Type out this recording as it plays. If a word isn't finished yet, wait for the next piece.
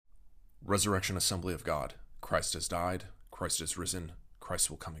Resurrection Assembly of God. Christ has died. Christ is risen. Christ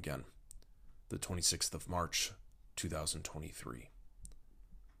will come again. The 26th of March, 2023.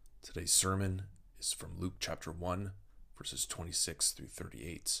 Today's sermon is from Luke chapter 1, verses 26 through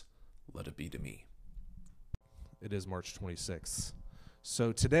 38. Let it be to me. It is March 26th.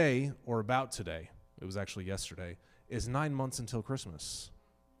 So today, or about today, it was actually yesterday, is 9 months until Christmas.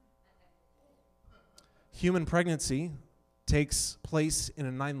 Human pregnancy takes place in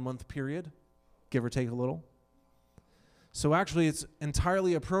a 9-month period, give or take a little. So actually, it's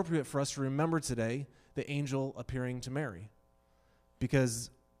entirely appropriate for us to remember today the angel appearing to Mary, because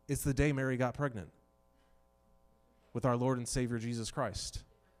it's the day Mary got pregnant with our Lord and Savior Jesus Christ.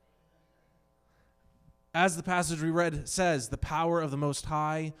 As the passage we read says, the power of the Most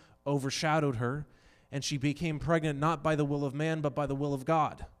High overshadowed her, and she became pregnant not by the will of man, but by the will of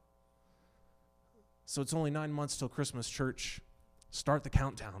God. So it's only 9 months till Christmas, church. Start the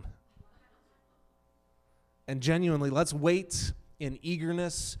countdown. And genuinely, let's wait in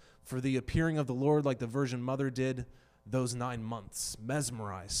eagerness for the appearing of the Lord like the Virgin Mother did those 9 months,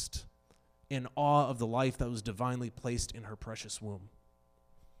 mesmerized in awe of the life that was divinely placed in her precious womb.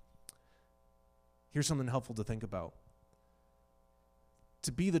 Here's something helpful to think about.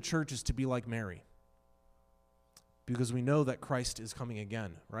 To be the church is to be like Mary, because we know that Christ is coming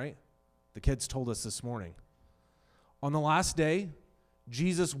again, right? The kids told us this morning. On the last day,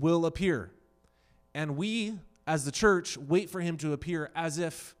 Jesus will appear. And we, as the church, wait for him to appear as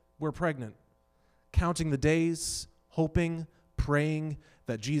if we're pregnant, counting the days, hoping, praying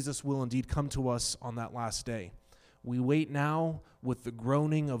that Jesus will indeed come to us on that last day. We wait now with the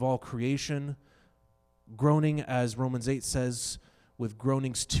groaning of all creation, groaning, as Romans 8 says, with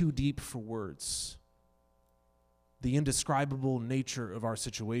groanings too deep for words. The indescribable nature of our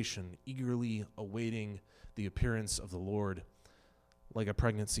situation, eagerly awaiting the appearance of the Lord, like a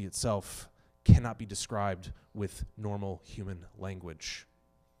pregnancy itself, cannot be described with normal human language.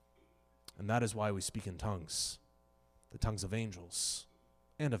 And that is why we speak in tongues, the tongues of angels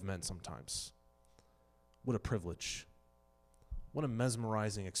and of men sometimes. What a privilege. What a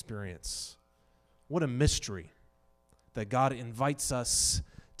mesmerizing experience. What a mystery that God invites us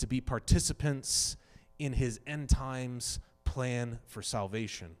to be participants in his end times plan for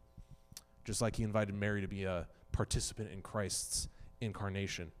salvation, just like he invited Mary to be a participant in Christ's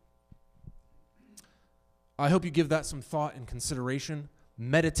incarnation. I hope you give that some thought and consideration.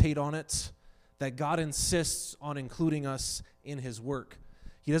 Meditate on it, that God insists on including us in his work.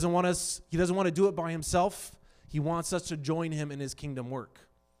 He doesn't want to do it by himself. He wants us to join him in his kingdom work.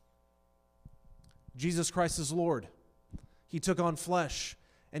 Jesus Christ is Lord. He took on flesh,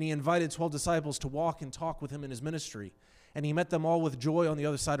 and he invited 12 disciples to walk and talk with him in his ministry. And he met them all with joy on the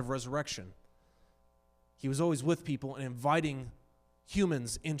other side of resurrection. He was always with people and inviting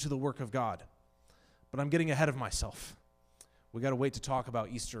humans into the work of God. But I'm getting ahead of myself. We got to wait to talk about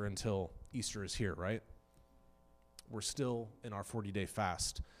Easter until Easter is here, right? We're still in our 40-day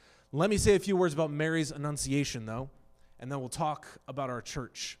fast. Let me say a few words about Mary's Annunciation, though, and then we'll talk about our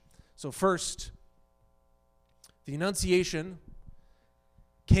church. So first, the Annunciation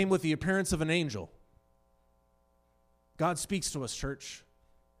came with the appearance of an angel. God speaks to us, church.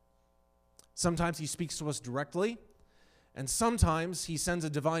 Sometimes he speaks to us directly, and sometimes he sends a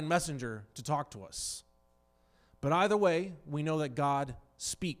divine messenger to talk to us. But either way, we know that God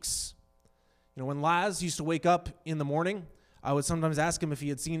speaks. You know, when Laz used to wake up in the morning, I would sometimes ask him if he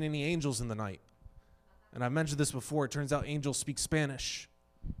had seen any angels in the night. And I've mentioned this before. It turns out angels speak Spanish.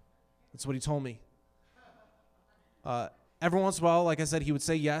 That's what he told me. Every once in a while, like I said, he would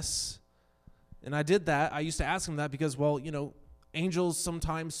say yes. And I did that. I used to ask him that because, well, you know, angels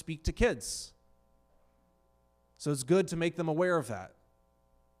sometimes speak to kids. So it's good to make them aware of that.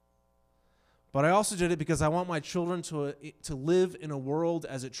 But I also did it because I want my children to live in a world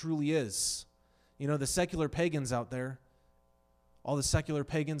as it truly is. You know, the secular pagans out there, all the secular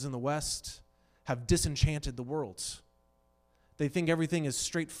pagans in the West, have disenchanted the world. They think everything is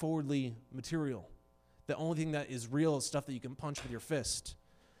straightforwardly material. The only thing that is real is stuff that you can punch with your fist.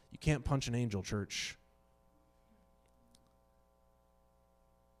 You can't punch an angel, church.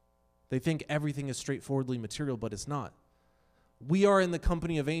 They think everything is straightforwardly material, but it's not. We are in the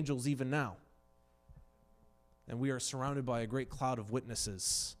company of angels even now. And we are surrounded by a great cloud of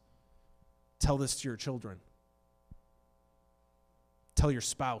witnesses. Tell this to your children. Tell your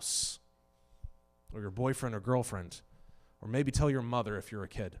spouse, or your boyfriend or girlfriend, or maybe tell your mother if you're a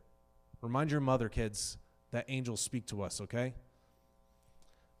kid. Remind your mother, kids, that angels speak to us, okay?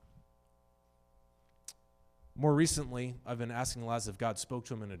 More recently, I've been asking Laz if God spoke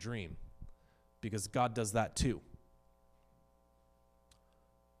to him in a dream, because God does that too.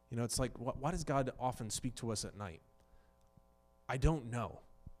 You know, it's like, why does God often speak to us at night? I don't know,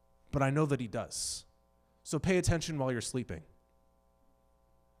 but I know that he does. So pay attention while you're sleeping.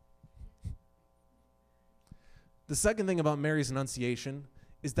 The second thing about Mary's Annunciation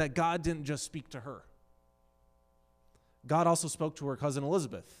is that God didn't just speak to her. God also spoke to her cousin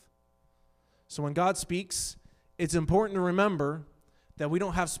Elizabeth. So when God speaks, it's important to remember that we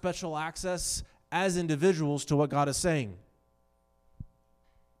don't have special access as individuals to what God is saying.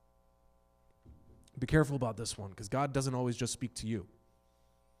 Be careful about this one, because God doesn't always just speak to you.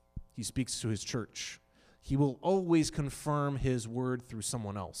 He speaks to his church. He will always confirm his word through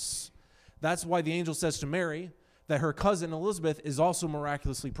someone else. That's why the angel says to Mary that her cousin Elizabeth is also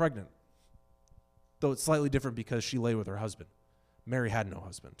miraculously pregnant, though it's slightly different because she lay with her husband. Mary had no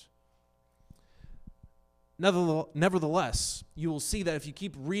husband. Nevertheless, you will see that if you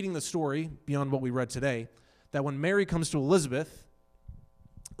keep reading the story beyond what we read today, that when Mary comes to Elizabeth's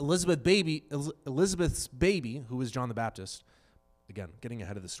baby, who is John the Baptist, again, getting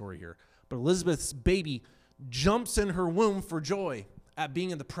ahead of the story here, but Elizabeth's baby jumps in her womb for joy at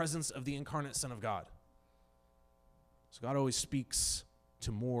being in the presence of the incarnate Son of God. So God always speaks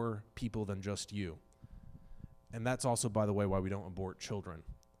to more people than just you. And that's also, by the way, why we don't abort children,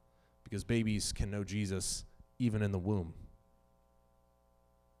 because babies can know Jesus even in the womb.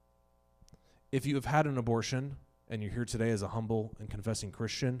 If you have had an abortion and you're here today as a humble and confessing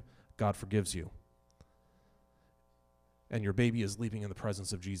Christian, God forgives you. And your baby is leaping in the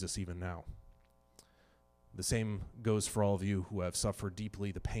presence of Jesus even now. The same goes for all of you who have suffered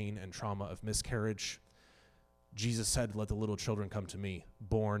deeply the pain and trauma of miscarriage. Jesus said, "Let the little children come to me,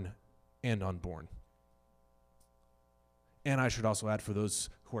 born and unborn." And I should also add, for those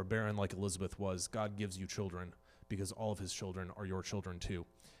who are barren like Elizabeth was, God gives you children because all of his children are your children too.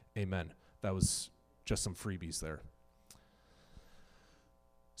 Amen. That was just some freebies there.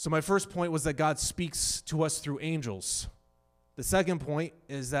 So my first point was that God speaks to us through angels. The second point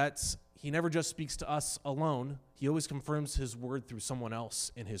is that he never just speaks to us alone. He always confirms his word through someone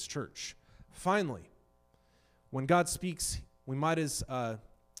else in his church. Finally, when God speaks, we might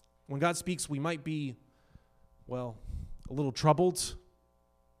be, a little troubled,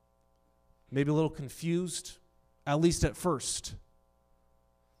 maybe a little confused, at least at first.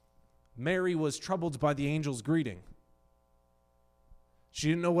 Mary was troubled by the angel's greeting. She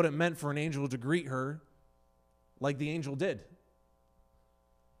didn't know what it meant for an angel to greet her like the angel did.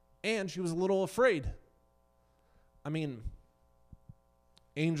 And she was a little afraid. I mean,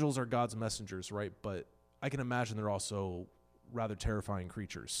 angels are God's messengers, right? But I can imagine they're also rather terrifying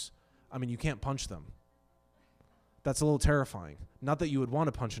creatures. I mean, you can't punch them. That's a little terrifying. Not that you would want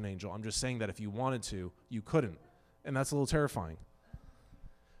to punch an angel. I'm just saying that if you wanted to, you couldn't. And that's a little terrifying.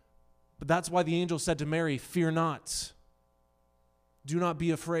 But that's why the angel said to Mary, "Fear not. Do not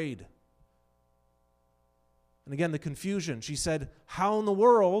be afraid." And again, the confusion. She said, "How in the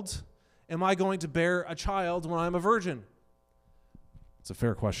world am I going to bear a child when I'm a virgin?" It's a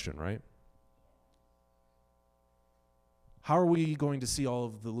fair question, right? How are we going to see all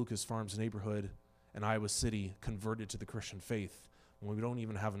of the Lucas Farms neighborhood and Iowa City converted to the Christian faith when we don't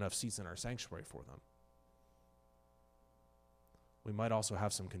even have enough seats in our sanctuary for them? We might also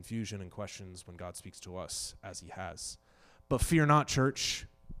have some confusion and questions when God speaks to us, as he has. But fear not, church.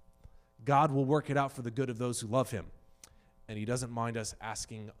 God will work it out for the good of those who love him. And he doesn't mind us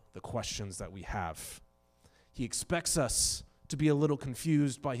asking the questions that we have. He expects us to be a little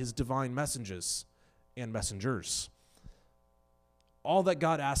confused by his divine messages and messengers. All that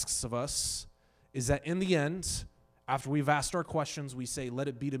God asks of us is that in the end, after we've asked our questions, we say, "Let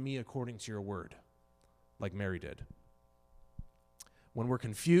it be to me according to your word," like Mary did. When we're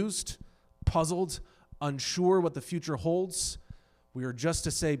confused, puzzled, unsure what the future holds, we are just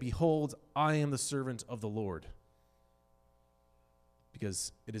to say, "Behold, I am the servant of the Lord."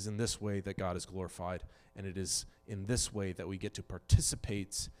 Because it is in this way that God is glorified, and it is in this way that we get to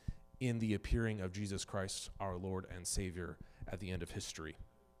participate in the appearing of Jesus Christ, our Lord and Savior, at the end of history.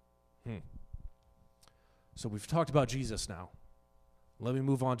 So we've talked about Jesus now. Let me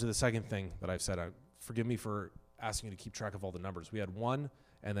move on to the second thing that I've said. Forgive me for asking you to keep track of all the numbers. We had 1,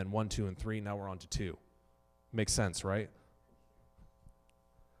 and then 1, 2, and 3. Now we're on to 2. Makes sense, right?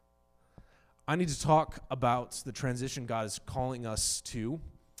 I need to talk about the transition God is calling us to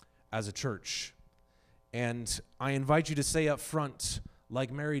as a church. And I invite you to say up front,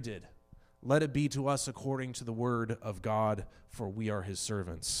 like Mary did, "Let it be to us according to the word of God, for we are his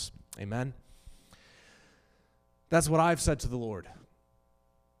servants." Amen? That's what I've said to the Lord.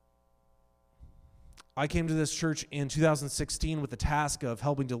 I came to this church in 2016 with the task of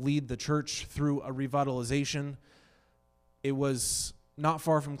helping to lead the church through a revitalization. It was not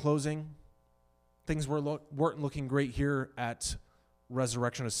far from closing. Things weren't looking great here at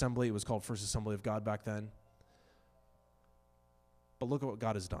Resurrection Assembly. It was called First Assembly of God back then. But look at what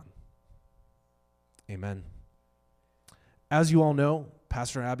God has done. Amen. As you all know,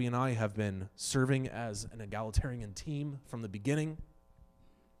 Pastor Abby and I have been serving as an egalitarian team from the beginning.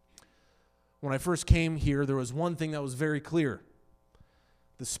 When I first came here, there was one thing that was very clear.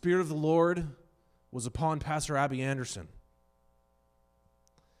 The Spirit of the Lord was upon Pastor Abby Anderson.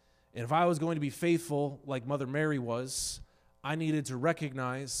 And if I was going to be faithful like Mother Mary was, I needed to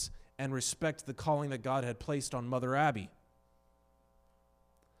recognize and respect the calling that God had placed on Mother Abby.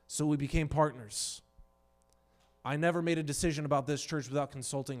 So we became partners. I never made a decision about this church without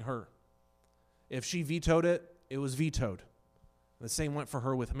consulting her. If she vetoed it, it was vetoed. The same went for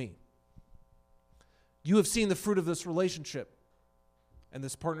her with me. You have seen the fruit of this relationship and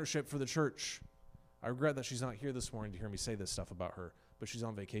this partnership for the church. I regret that she's not here this morning to hear me say this stuff about her, but she's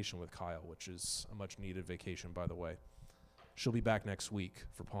on vacation with Kyle, which is a much-needed vacation, by the way. She'll be back next week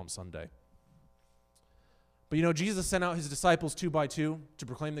for Palm Sunday. But you know, Jesus sent out his disciples 2 by 2 to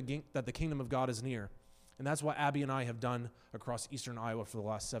proclaim that the kingdom of God is near. And that's what Abby and I have done across eastern Iowa for the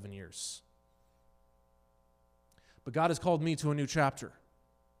last 7 years. But God has called me to a new chapter.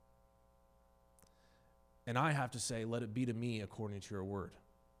 And I have to say, let it be to me according to your word.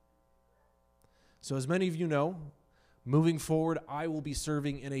 So as many of you know, moving forward, I will be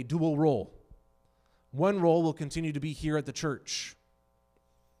serving in a dual role. One role will continue to be here at the church.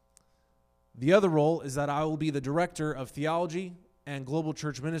 The other role is that I will be the director of theology and global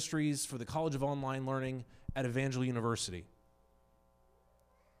church ministries for the College of Online Learning at Evangel University.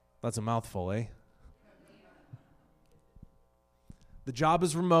 That's a mouthful, eh? The job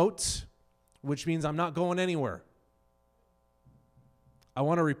is remote, which means I'm not going anywhere. I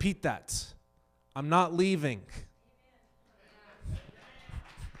want to repeat that. I'm not leaving.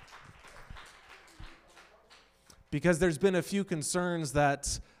 Because there's been a few concerns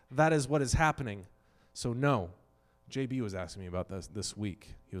that is what is happening. So no. JB was asking me about this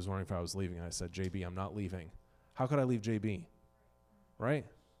week. He was wondering if I was leaving. And I said, JB, I'm not leaving. How could I leave JB? Right?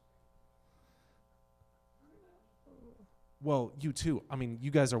 Well, you too. I mean, you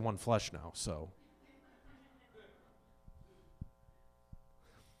guys are one flesh now, so.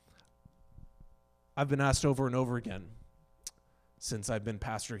 I've been asked over and over again since I've been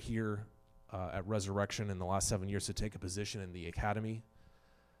pastor here at Resurrection in the last 7 years to take a position in the academy.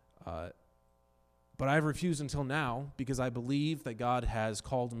 But I've refused until now because I believe that God has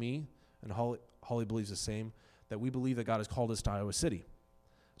called me, and Holly believes the same, that we believe that God has called us to Iowa City.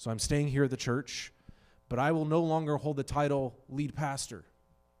 So I'm staying here at the church, but I will no longer hold the title lead pastor.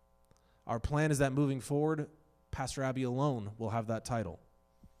 Our plan is that moving forward, Pastor Abby alone will have that title.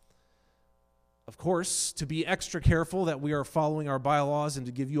 Of course, to be extra careful that we are following our bylaws and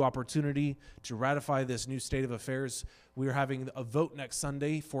to give you opportunity to ratify this new state of affairs, we are having a vote next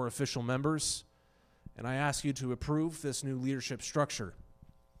Sunday for official members. And I ask you to approve this new leadership structure.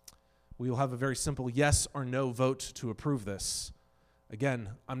 We will have a very simple yes or no vote to approve this. Again,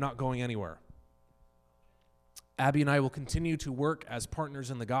 I'm not going anywhere. Abby and I will continue to work as partners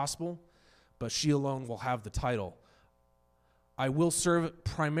in the gospel, but she alone will have the title. I will serve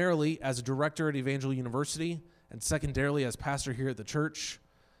primarily as a director at Evangel University and secondarily as pastor here at the church,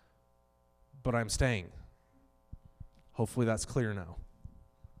 but I'm staying. Hopefully that's clear now.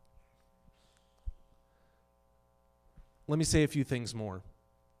 Let me say a few things more.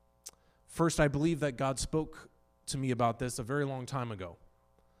 First, I believe that God spoke to me about this a very long time ago.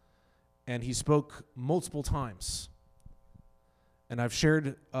 And he spoke multiple times. And I've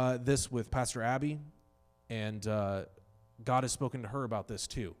shared this with Pastor Abby, and God has spoken to her about this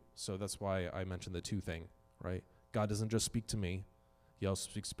too. So that's why I mentioned the two thing, right? God doesn't just speak to me. He also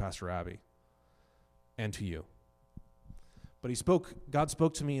speaks to Pastor Abby and to you. But God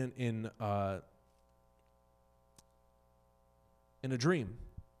spoke to me in a dream.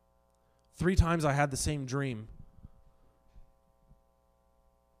 3 times I had the same dream.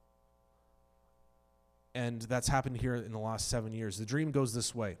 And that's happened here in the last 7 years. The dream goes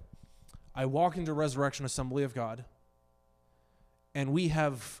this way. I walk into Resurrection Assembly of God, and we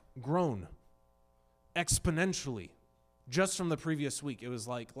have grown exponentially just from the previous week. It was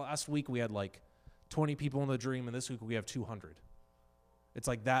like last week we had like 20 people in the dream, and this week we have 200. It's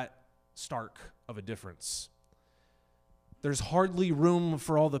like that stark of a difference. There's hardly room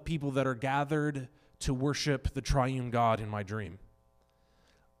for all the people that are gathered to worship the triune God in my dream.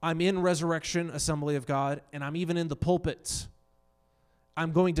 I'm in Resurrection Assembly of God, and I'm even in the pulpit.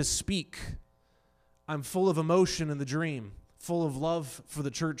 I'm going to speak. I'm full of emotion in the dream, full of love for the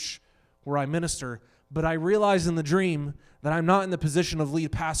church where I minister, But I realized in the dream that I'm not in the position of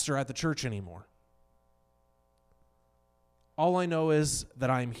lead pastor at the church anymore. All I know is that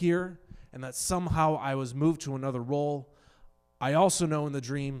I'm here and that somehow I was moved to another role. I also know in the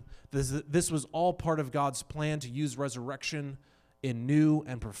dream this was all part of God's plan to use resurrection in new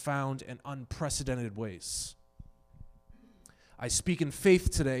and profound and unprecedented ways. I speak in faith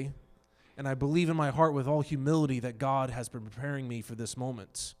today, and I believe in my heart with all humility that God has been preparing me for this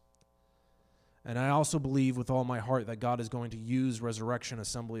moment. And I also believe with all my heart that God is going to use Resurrection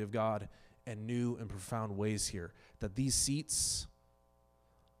Assembly of God in new and profound ways here. That these seats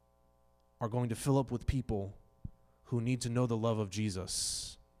are going to fill up with people who need to know the love of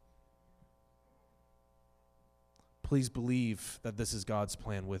Jesus. Please believe that this is God's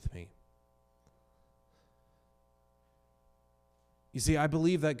plan with me. You see, I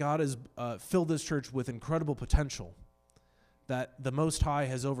believe that God has filled this church with incredible potential, that the Most High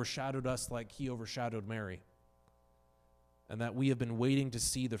has overshadowed us like he overshadowed Mary, and that we have been waiting to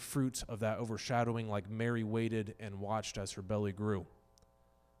see the fruit of that overshadowing like Mary waited and watched as her belly grew.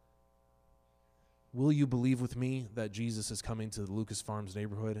 Will you believe with me that Jesus is coming to the Lucas Farms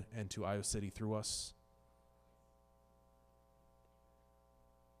neighborhood and to Iowa City through us?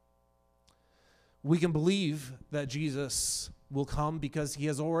 We can believe that Jesus will come because he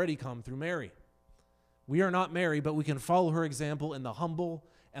has already come through Mary. We are not Mary, but we can follow her example in the humble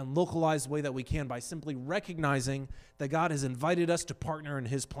and localized way that we can by simply recognizing that God has invited us to partner in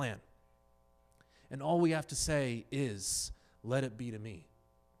his plan. And all we have to say is, let it be to me,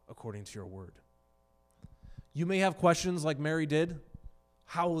 according to your word. You may have questions like Mary did.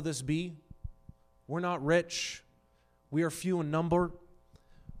 How will this be? We're not rich. We are few in number.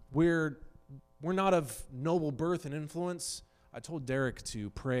 We're not of noble birth and influence. I told Derek to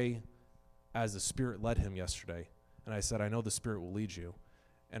pray as the Spirit led him yesterday. And I said, I know the Spirit will lead you.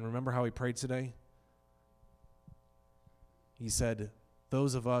 And remember how he prayed today? He said,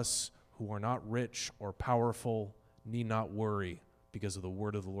 those of us who are not rich or powerful need not worry because of the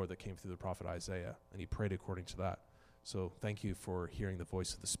word of the Lord that came through the prophet Isaiah. And he prayed according to that. So thank you for hearing the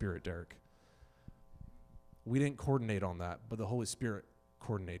voice of the Spirit, Derek. We didn't coordinate on that, but the Holy Spirit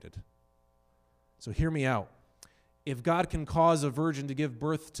coordinated. So hear me out. If God can cause a virgin to give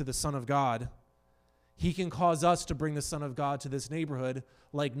birth to the Son of God, he can cause us to bring the Son of God to this neighborhood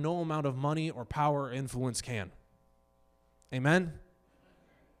like no amount of money or power or influence can. Amen?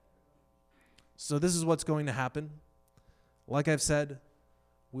 So this is what's going to happen. Like I've said,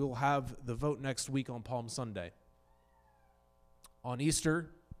 we will have the vote next week on Palm Sunday. On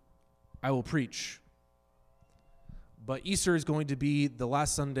Easter, I will preach. But Easter is going to be the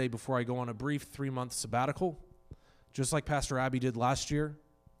last Sunday before I go on a brief 3-month sabbatical, just like Pastor Abby did last year.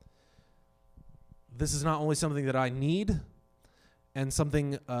 This is not only something that I need and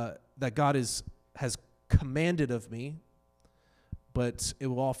something that God has commanded of me, but it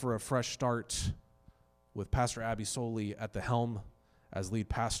will offer a fresh start with Pastor Abby solely at the helm as lead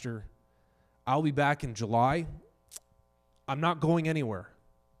pastor. I'll be back in July. I'm not going anywhere.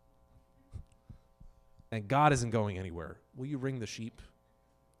 And God isn't going anywhere. Will you ring the sheep,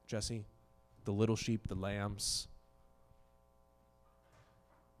 Jesse? The little sheep, the lambs.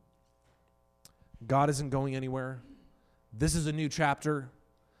 God isn't going anywhere. This is a new chapter.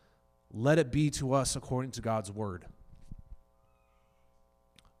 Let it be to us according to God's word.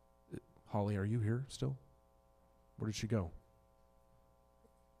 Holly, are you here still? Where did she go?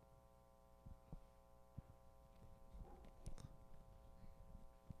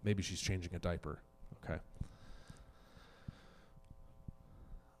 Maybe she's changing a diaper. Okay.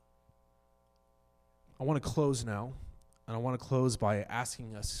 I want to close now, and I want to close by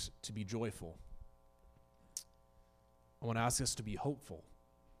asking us to be joyful. I want to ask us to be hopeful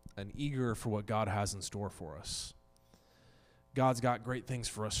and eager for what God has in store for us. God's got great things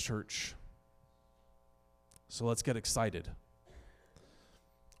for us, church. So let's get excited.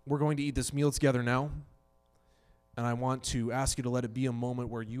 We're going to eat this meal together now. And I want to ask you to let it be a moment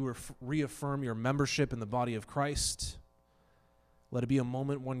where you reaffirm your membership in the body of Christ. Let it be a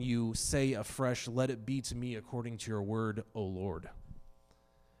moment when you say afresh, let it be to me according to your word, O Lord.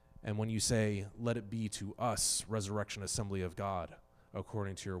 And when you say, let it be to us, Resurrection Assembly of God,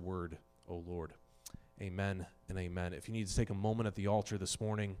 according to your word, O Lord. Amen and amen. If you need to take a moment at the altar this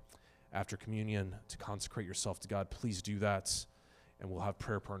morning after communion to consecrate yourself to God, please do that. And we'll have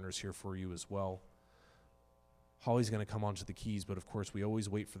prayer partners here for you as well. Holly's going to come onto the keys, but of course we always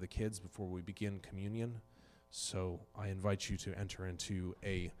wait for the kids before we begin communion. So I invite you to enter into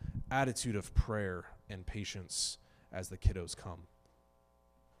an attitude of prayer and patience as the kiddos come.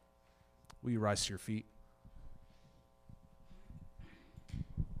 Will you rise to your feet?